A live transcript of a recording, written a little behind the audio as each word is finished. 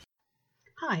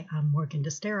Hi, I'm Morgan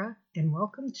Destera, and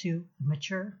welcome to the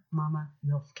Mature Mama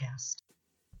MILFcast.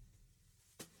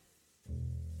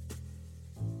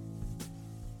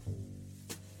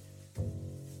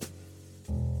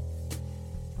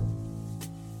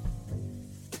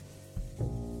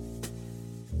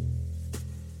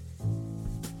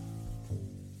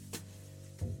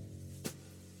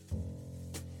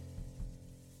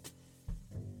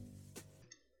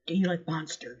 Do you like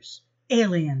monsters,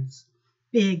 aliens,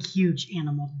 big, huge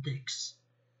animal dicks?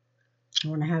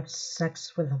 You want to have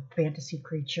sex with a fantasy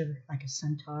creature like a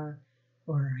centaur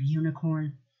or a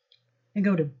unicorn? Then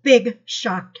go to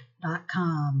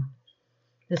BigShocked.com.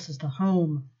 This is the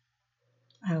home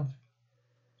of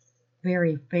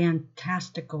very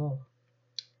fantastical,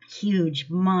 huge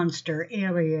monster,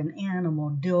 alien,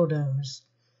 animal dildos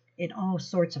in all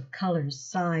sorts of colors,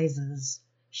 sizes,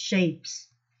 shapes.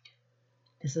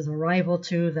 This is a rival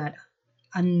to that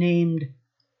unnamed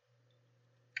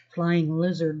flying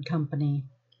lizard company,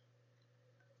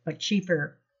 but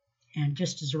cheaper and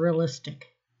just as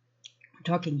realistic. We're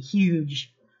talking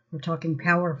huge, we're talking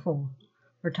powerful,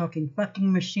 we're talking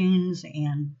fucking machines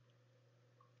and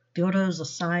dildos of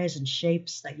size and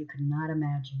shapes that you could not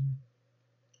imagine.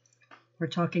 We're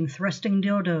talking thrusting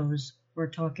dildos, we're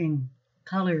talking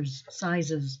colors,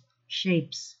 sizes,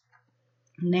 shapes,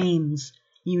 names,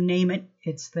 you name it,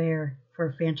 it's there for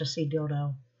a fantasy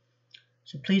dildo.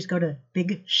 So please go to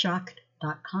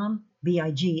bigshocked.com,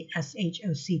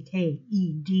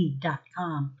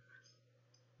 BIGSHOCKED.com.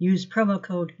 Use promo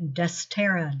code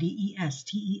DESTERA,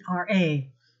 DESTERA,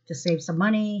 to save some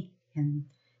money, and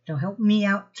it'll help me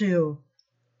out too.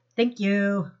 Thank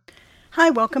you. Hi,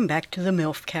 welcome back to the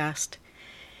MILFcast.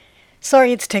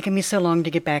 Sorry it's taken me so long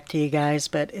to get back to you guys,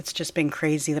 but it's just been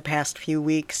crazy the past few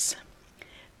weeks.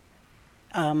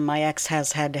 My ex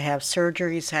has had to have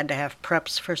surgeries, had to have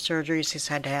preps for surgeries. He's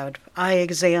had to have eye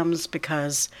exams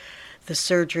because the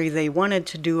surgery they wanted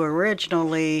to do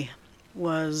originally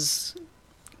was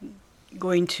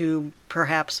going to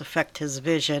perhaps affect his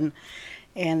vision,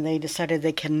 and they decided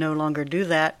they can no longer do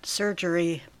that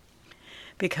surgery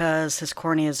because his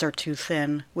corneas are too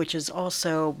thin, which is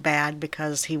also bad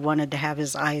because he wanted to have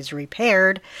his eyes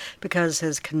repaired because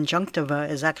his conjunctiva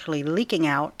is actually leaking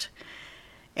out.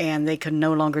 And they could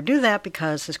no longer do that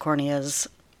because his corneas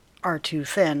are too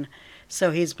thin.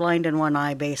 So he's blind in one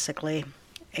eye, basically.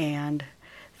 And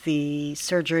the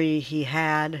surgery he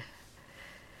had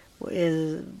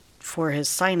for his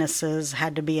sinuses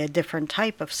had to be a different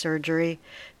type of surgery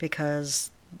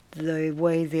because the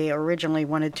way they originally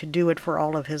wanted to do it for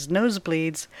all of his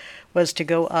nosebleeds was to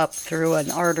go up through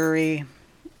an artery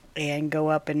and go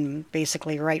up and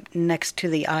basically right next to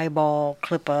the eyeball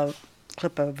clip a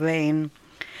vein.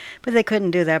 But they couldn't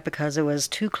do that because it was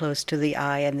too close to the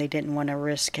eye and they didn't want to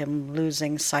risk him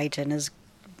losing sight in his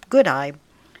good eye.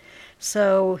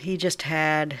 So he just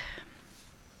had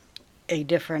a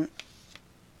different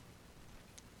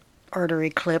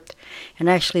artery clipped. And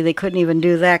actually they couldn't even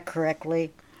do that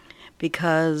correctly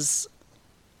because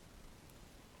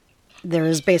there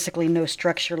is basically no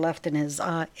structure left in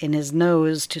his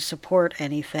nose to support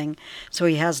anything. So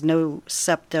he has no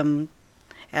septum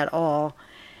at all.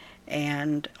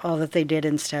 And all that they did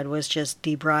instead was just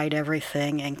debride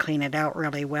everything and clean it out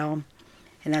really well.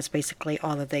 And that's basically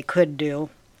all that they could do.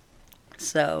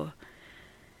 So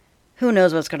who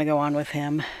knows what's going to go on with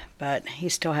him. But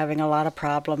he's still having a lot of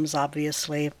problems,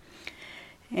 obviously.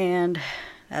 And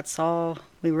that's all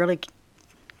we really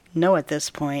know at this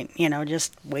point.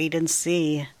 Just wait and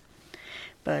see.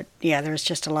 But yeah, there's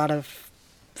just a lot of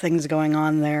things going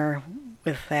on there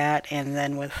with that. And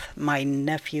then with my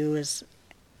nephew is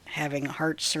having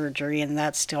heart surgery, and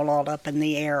that's still all up in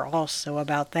the air also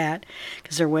about that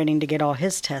because they're waiting to get all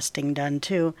his testing done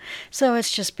too. So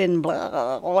it's just been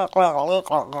blah, blah, blah,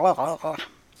 blah, blah,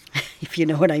 if you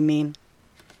know what I mean.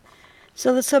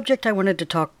 So the subject I wanted to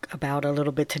talk about a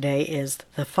little bit today is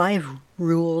the 5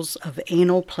 rules of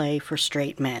anal play for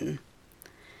straight men.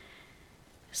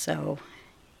 So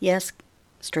yes,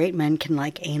 straight men can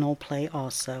like anal play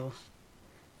also.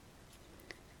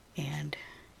 And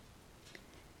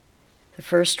the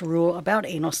first rule about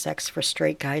anal sex for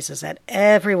straight guys is that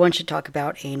everyone should talk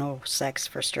about anal sex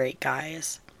for straight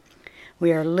guys.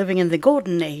 We are living in the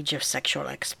golden age of sexual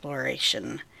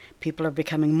exploration. People are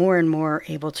becoming more and more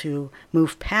able to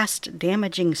move past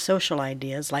damaging social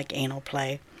ideas like anal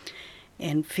play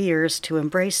and fears to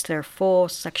embrace their full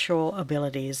sexual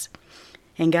abilities.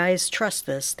 And guys, trust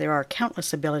this, there are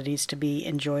countless abilities to be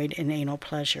enjoyed in anal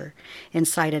pleasure.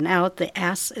 Inside and out, the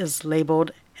ass is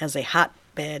labeled as a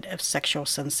hotbed of sexual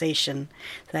sensation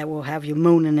that will have you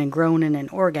moaning and groaning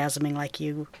and orgasming like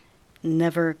you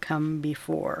never come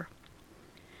before.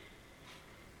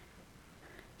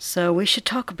 So we should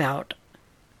talk about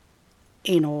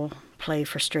anal play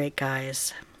for straight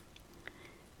guys.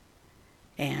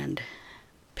 And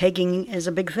pegging is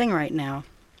a big thing right now.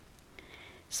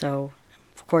 So,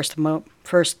 of course, the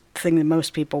first thing that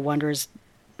most people wonder is,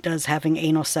 does having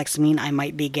anal sex mean I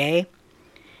might be gay?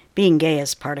 Being gay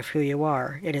is part of who you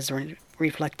are. It is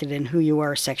reflected in who you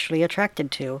are sexually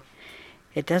attracted to.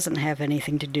 It doesn't have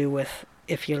anything to do with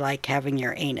if you like having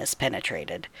your anus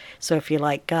penetrated. So if you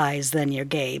like guys, then you're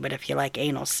gay. But if you like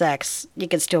anal sex, you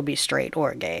can still be straight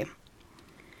or gay.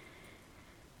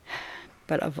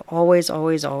 But always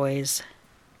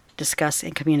discuss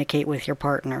and communicate with your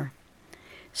partner.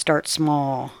 Start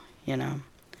small, There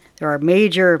are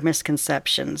major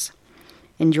misconceptions.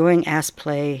 Enjoying ass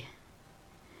play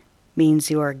means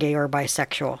you are gay or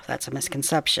bisexual. That's a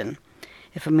misconception.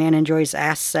 If a man enjoys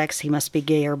ass sex, he must be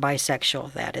gay or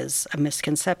bisexual. That is a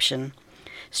misconception.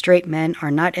 Straight men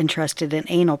are not interested in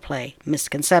anal play.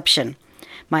 Misconception.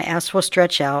 My ass will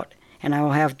stretch out and I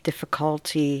will have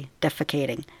difficulty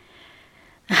defecating.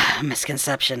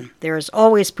 Misconception. There is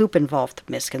always poop involved.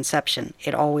 Misconception.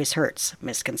 It always hurts.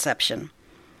 Misconception.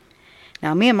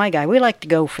 Now, me and my guy, we like to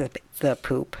go for the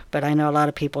poop, but I know a lot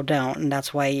of people don't, and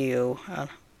that's why you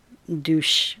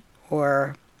douche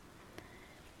or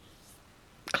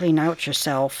clean out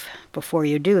yourself before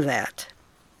you do that.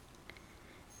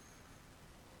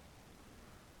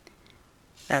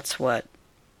 That's what...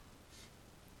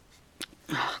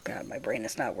 Oh, God, my brain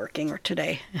is not working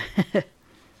today.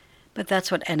 But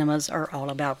that's what enemas are all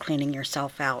about, cleaning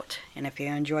yourself out. And if you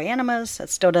enjoy enemas, that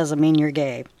still doesn't mean you're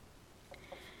gay.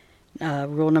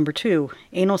 Rule number 2,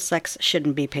 anal sex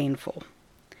shouldn't be painful.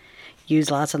 Use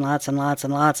lots and lots and lots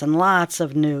and lots and lots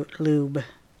of lube.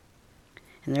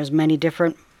 And there's many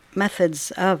different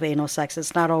methods of anal sex.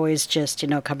 It's not always just,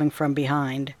 coming from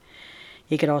behind.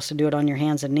 You could also do it on your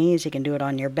hands and knees. You can do it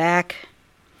on your back,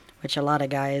 which a lot of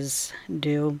guys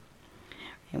do.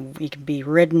 And you can be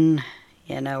ridden,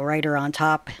 right or on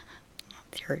top.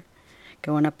 If you're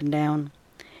going up and down.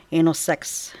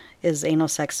 Is anal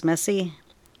sex messy?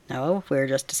 No, we were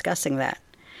just discussing that.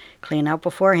 Clean out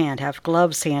beforehand. Have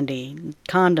gloves handy,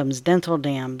 condoms, dental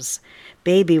dams,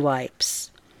 baby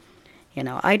wipes.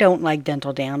 I don't like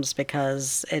dental dams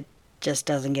because it just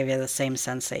doesn't give you the same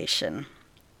sensation.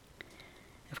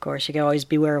 Of course, you can always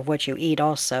beware of what you eat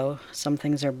also. Some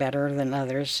things are better than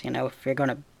others. If you're going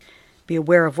to be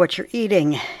aware of what you're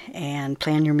eating and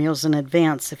plan your meals in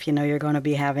advance if you know you're going to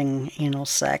be having anal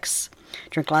sex.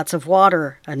 Drink lots of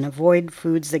water and avoid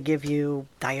foods that give you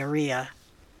diarrhea.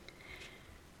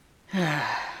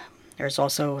 There's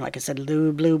also, like I said,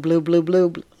 lube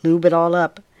it all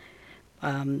up.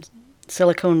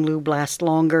 Silicone lube lasts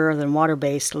longer than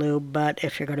water-based lube, but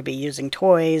if you're going to be using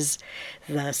toys,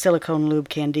 the silicone lube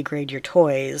can degrade your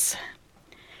toys.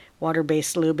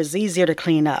 Water-based lube is easier to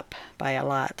clean up by a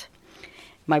lot.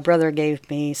 My brother gave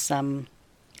me some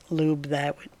lube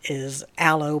that is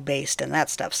aloe-based, and that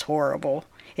stuff's horrible.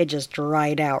 It just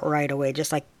dried out right away,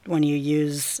 just like when you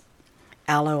use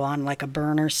aloe on like a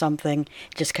burn or something.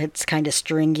 It just gets kind of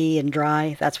stringy and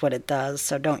dry. That's what it does,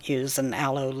 so don't use an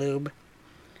aloe lube.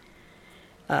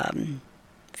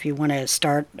 If you want to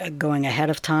start going ahead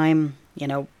of time,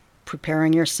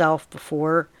 preparing yourself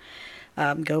before,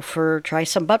 try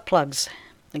some butt plugs.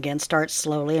 Again, start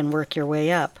slowly and work your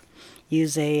way up.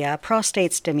 Use a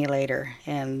prostate stimulator,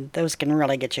 and those can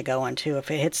really get you going too. If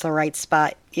it hits the right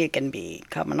spot, you can be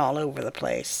coming all over the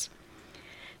place.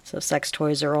 So sex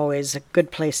toys are always a good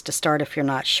place to start if you're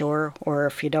not sure, or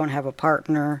if you don't have a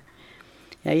partner.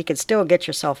 You can still get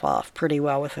yourself off pretty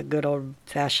well with a good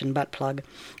old-fashioned butt plug.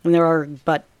 And there are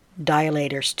butt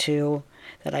dilators too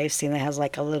that I've seen that has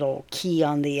like a little key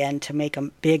on the end to make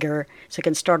them bigger. So it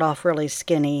can start off really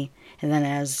skinny, and then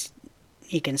as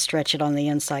you can stretch it on the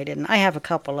inside. And I have a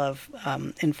couple of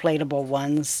inflatable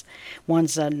ones.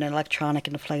 One's an electronic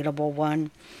inflatable one,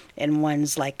 and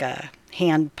one's like a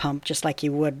hand pump, just like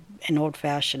you would an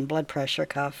old-fashioned blood pressure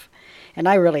cuff. And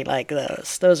I really like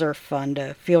those. Those are fun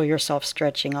to feel yourself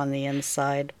stretching on the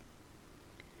inside.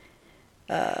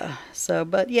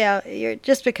 But yeah,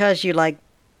 just because you like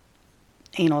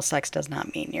anal sex does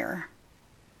not mean you're,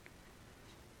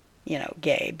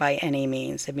 gay by any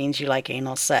means. It means you like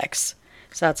anal sex.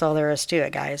 So that's all there is to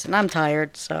it, guys. And I'm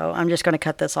tired, so I'm just going to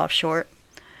cut this off short.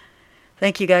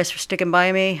 Thank you guys for sticking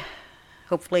by me.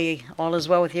 Hopefully all is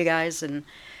well with you guys, and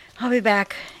I'll be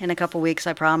back in a couple weeks,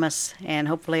 I promise. And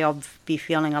hopefully I'll be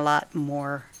feeling a lot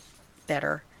more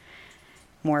better.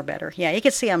 Yeah, you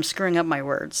can see I'm screwing up my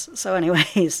words. So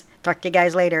anyways, talk to you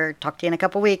guys later. Talk to you in a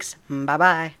couple weeks.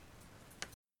 Bye-bye.